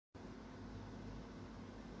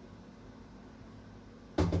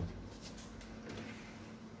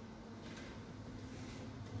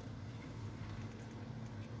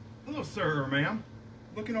Hello, sir or ma'am.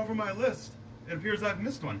 Looking over my list, it appears I've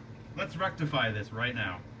missed one. Let's rectify this right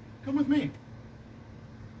now. Come with me.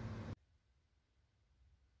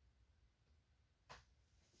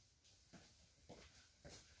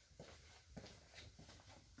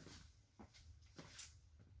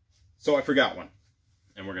 So I forgot one,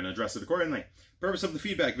 and we're going to address it accordingly. The purpose of the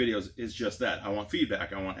feedback videos is just that. I want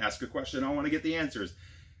feedback. I want to ask a question. I want to get the answers.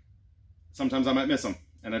 Sometimes I might miss them,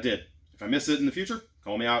 and I did. If I miss it in the future,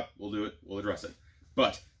 call me out. We'll do it. We'll address it.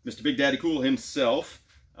 But Mr. Big Daddy Cool himself,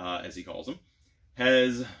 as he calls him,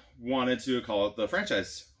 has wanted to call it the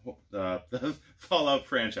franchise, the Fallout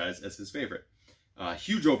franchise, as his favorite.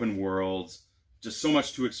 Huge open worlds, just so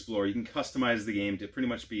much to explore. You can customize the game to pretty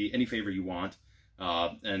much be any favor you want.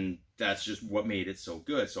 And that's just what made it so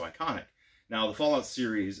good, so iconic. Now, the Fallout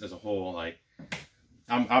series as a whole, like,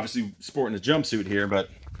 I'm obviously sporting a jumpsuit here, but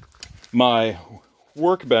my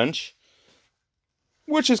workbench,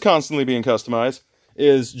 which is constantly being customized,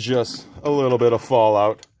 is just a little bit of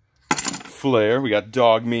Fallout flair. We got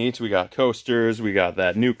dog meat, we got coasters, we got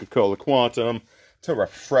that Nuka-Cola Quantum to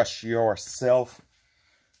refresh yourself.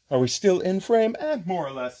 Are we still in frame? More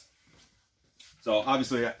or less. So,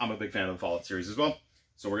 obviously, I'm a big fan of the Fallout series as well.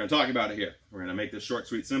 So, we're going to talk about it here. We're going to make this short,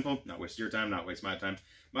 sweet, simple. Not waste your time, not waste my time.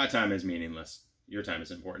 My time is meaningless. Your time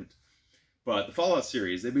is important. But the Fallout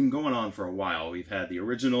series, they've been going on for a while. We've had the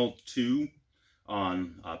original 2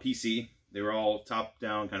 on PC. They were all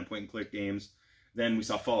top-down, kind of point-and-click games. Then we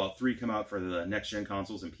saw Fallout 3 come out for the next-gen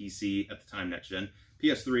consoles and PC, at the time next-gen.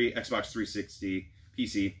 PS3, Xbox 360,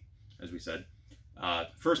 PC, as we said.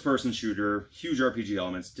 First-person shooter, huge RPG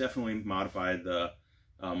elements, definitely modified the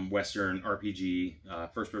Western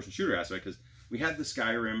RPG first-person shooter aspect, because we had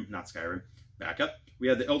the backup. We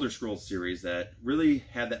had the Elder Scrolls series that really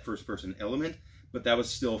had that first-person element, but that was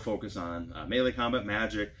still focused on melee combat,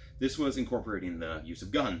 magic. This was incorporating the use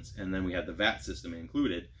of guns, and then we had the VAT system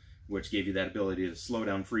included, which gave you that ability to slow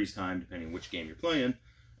down freeze time depending on which game you're playing,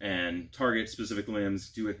 and target specific limbs,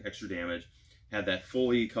 do extra damage. Had that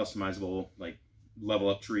fully customizable, like, level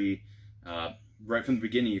up tree. Right from the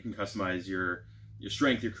beginning, you can customize your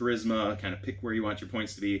strength, your charisma, kind of pick where you want your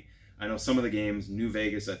points to be. I know some of the games, New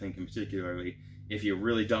Vegas, I think in particularly, if you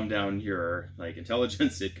really dumb down your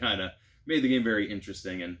intelligence, it kind of made the game very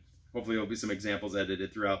interesting, and hopefully there'll be some examples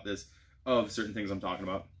edited throughout this of certain things I'm talking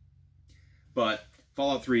about. But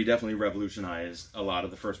Fallout 3 definitely revolutionized a lot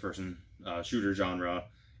of the first-person shooter genre.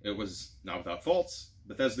 It was not without faults.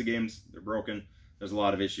 Bethesda games, they're broken. There's a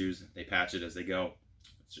lot of issues. They patch it as they go.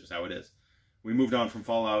 It's just how it is. We moved on from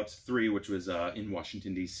Fallout 3, which was in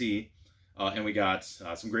Washington, D.C., and we got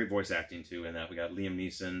some great voice acting, too, in that. We got Liam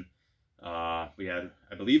Neeson. We had,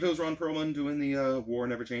 I believe it was Ron Perlman doing the War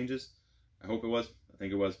Never Changes. I hope it was. I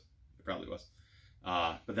think it was. It probably was.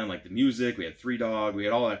 But then, like, the music, we had Three Dog, we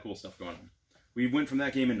had all that cool stuff going on. We went from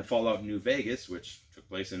that game into Fallout New Vegas, which took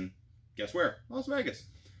place in, guess where? Las Vegas.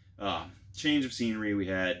 Change of scenery, we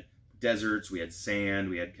had deserts, we had sand,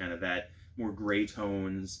 we had kind of that more gray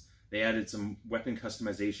tones. They added some weapon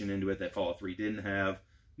customization into it that Fallout 3 didn't have.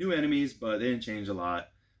 New enemies, but they didn't change a lot.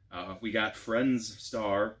 We got Friends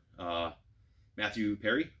star Matthew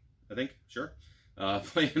Perry, I think, sure,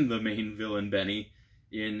 playing the main villain, Benny.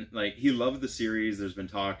 He loved the series. There's been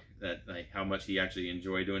talk that, how much he actually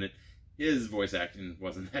enjoyed doing it. His voice acting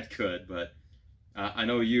wasn't that good, but I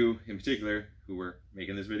know you, in particular, who we're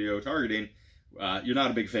making this video targeting, you're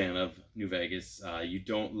not a big fan of New Vegas. You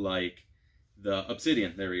don't like the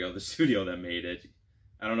Obsidian, there we go, the studio that made it.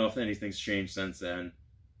 I don't know if anything's changed since then.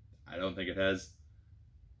 I don't think it has.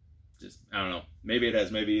 I don't know. Maybe it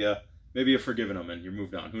has. Maybe you've forgiven them and you're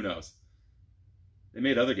moved on. Who knows? They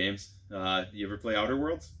made other games. You ever play Outer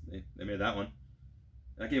Worlds? They made that one.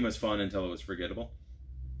 That game was fun until it was forgettable.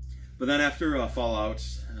 But then after Fallout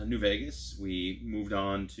New Vegas, we moved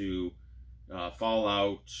on to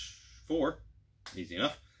Fallout 4. Easy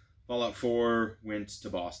enough. Fallout 4 went to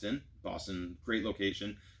Boston. Boston, great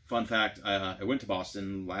location. Fun fact, I went to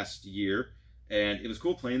Boston last year, and it was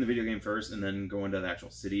cool playing the video game first and then going to the actual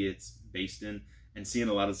city it's based in and seeing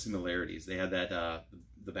a lot of similarities. They had that,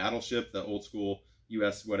 the battleship, the old school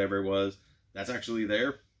US whatever it was, that's actually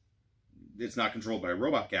there. It's not controlled by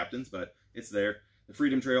robot captains, but it's there. The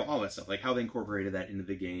Freedom Trail, all that stuff, like how they incorporated that into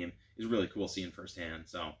the game is really cool seeing firsthand.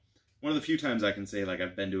 So one of the few times I can say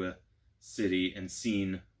I've been to a city and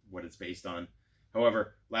seen what it's based on.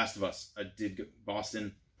 However, Last of Us, I did go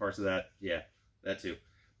Boston, parts of that, yeah, that too.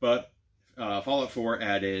 But Fallout 4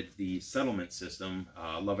 added the settlement system,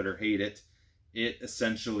 love it or hate it. It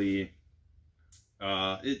essentially,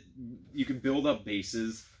 you could build up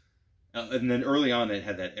bases, and then early on it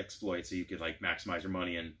had that exploit, so you could maximize your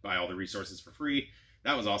money and buy all the resources for free.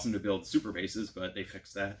 that was awesome to build super bases, but they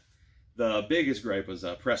fixed that. The biggest gripe was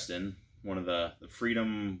Preston, one of the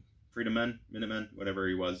Freedom Men, Minutemen, whatever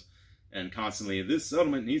he was, and constantly, this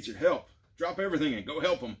settlement needs your help. Drop everything and go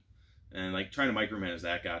help them. And like trying to micromanage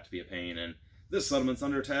that got to be a pain. And this settlement's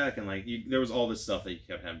under attack, and like there was all this stuff that you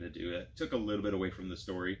kept having to do. It took a little bit away from the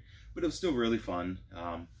story, but it was still really fun.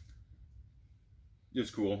 It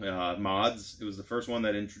was cool. Mods. It was the first one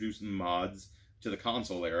that introduced mods to the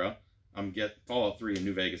console era. Fallout 3 and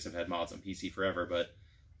New Vegas have had mods on PC forever, but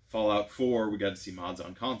Fallout 4 we got to see mods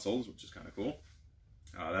on consoles, which is kind of cool.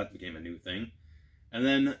 That became a new thing. And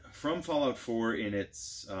then from Fallout 4 in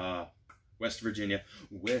its West Virginia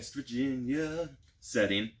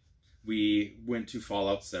setting, we went to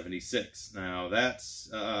Fallout 76. Now that's,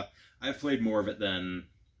 I've played more of it than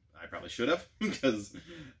I probably should have, because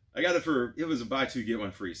I got it it was a buy two get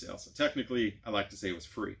one free sale. So technically I like to say it was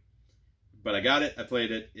free, but I got it, I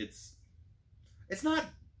played it. It's not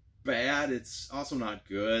bad, it's also not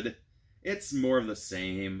good. It's more of the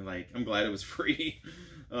same. Like, I'm glad it was free.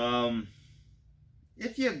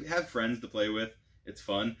 If you have friends to play with, it's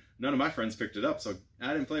fun. None of my friends picked it up, so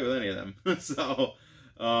I didn't play with any of them. So,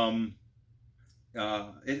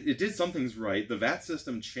 it did some things right. The VAT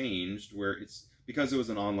system changed where because it was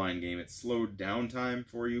an online game, it slowed down time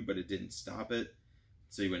for you, but it didn't stop it.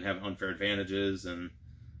 So you wouldn't have unfair advantages, and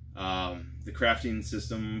the crafting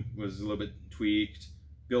system was a little bit tweaked.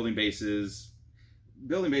 Building bases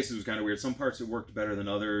was kind of weird. Some parts it worked better than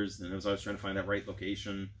others, and as I was trying to find that right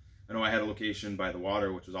location. I know I had a location by the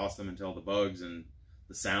water, which was awesome until the bugs and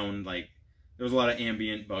the sound, like, there was a lot of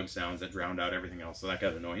ambient bug sounds that drowned out everything else, so that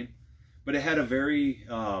got annoying. But it had a very,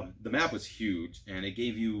 the map was huge, and it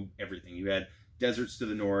gave you everything. You had deserts to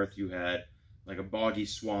the north, you had like a boggy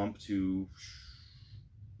swamp to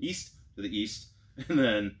the east, and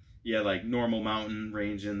then you had like normal mountain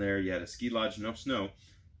range in there, you had a ski lodge, no snow,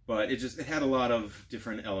 but it had a lot of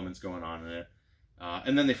different elements going on in it.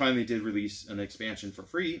 And then they finally did release an expansion for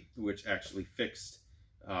free, which actually fixed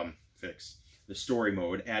the story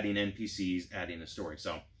mode, adding NPCs, adding a story.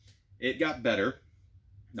 So it got better.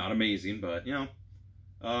 Not amazing, but, you know,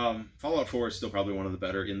 Fallout 4 is still probably one of the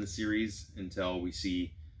better in the series until we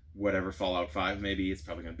see whatever Fallout 5 maybe. It's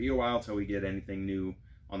probably going to be a while till we get anything new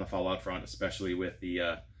on the Fallout front, especially with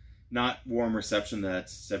the not warm reception that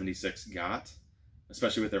 76 got,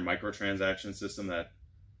 especially with their microtransaction system that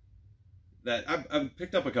I've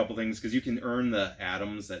picked up a couple things, because you can earn the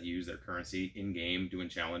atoms that use their currency in-game doing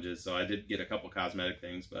challenges, so I did get a couple cosmetic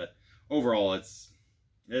things, but overall it's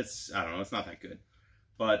I don't know, it's not that good.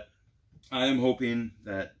 But I am hoping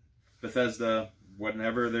that Bethesda,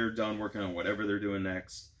 whenever they're done working on whatever they're doing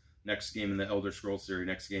next game in the Elder Scrolls series,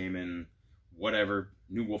 next game in whatever,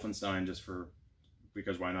 new Wolfenstein,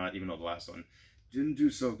 because why not, even though the last one didn't do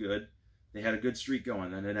so good. They had a good streak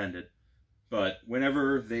going, then it ended. But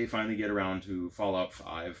whenever they finally get around to Fallout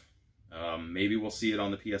 5, maybe we'll see it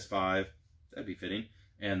on the PS5, that'd be fitting,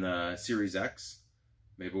 and the Series X.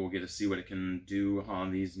 Maybe we'll get to see what it can do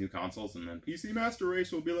on these new consoles, and then PC Master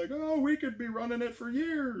Race will be like, oh, we could be running it for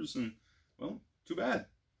years. And, well, too bad.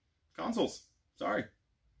 Consoles. Sorry.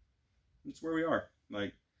 That's where we are.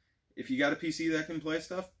 Like, if you got a PC that can play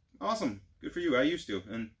stuff, awesome. Good for you. I used to.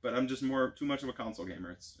 But I'm just too much of a console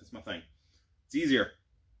gamer. It's my thing. It's easier.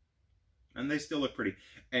 And they still look pretty.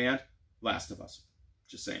 And Last of Us.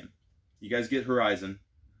 Just saying. You guys get Horizon,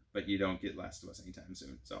 but you don't get Last of Us anytime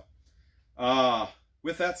soon. So,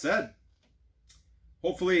 with that said,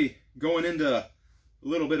 hopefully going into a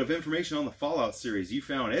little bit of information on the Fallout series you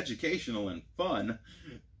found educational and fun.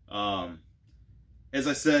 As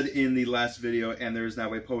I said in the last video, and there's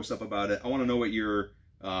now a post up about it, I want to know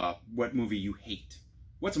what movie you hate.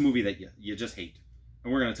 What's a movie that you just hate?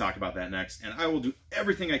 And we're going to talk about that next. And I will do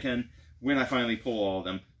everything I can when I finally pull all of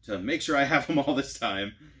them to make sure I have them all this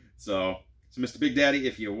time. So Mr. Big Daddy,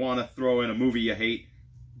 if you want to throw in a movie you hate,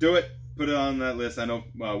 do it. Put it on that list. I know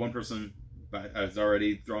one person has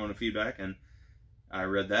already thrown a feedback, and I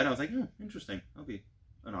read that. And I was like, interesting. That'll be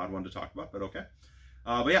an odd one to talk about, but okay.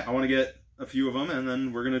 But yeah, I want to get a few of them, and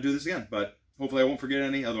then we're going to do this again. But hopefully I won't forget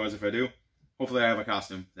any. Otherwise, if I do, hopefully I have a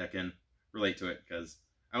costume that can relate to it, because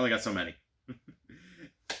I only got so many.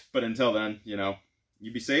 But until then,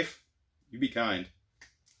 you be safe. You be kind.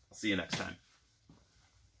 I'll see you next time.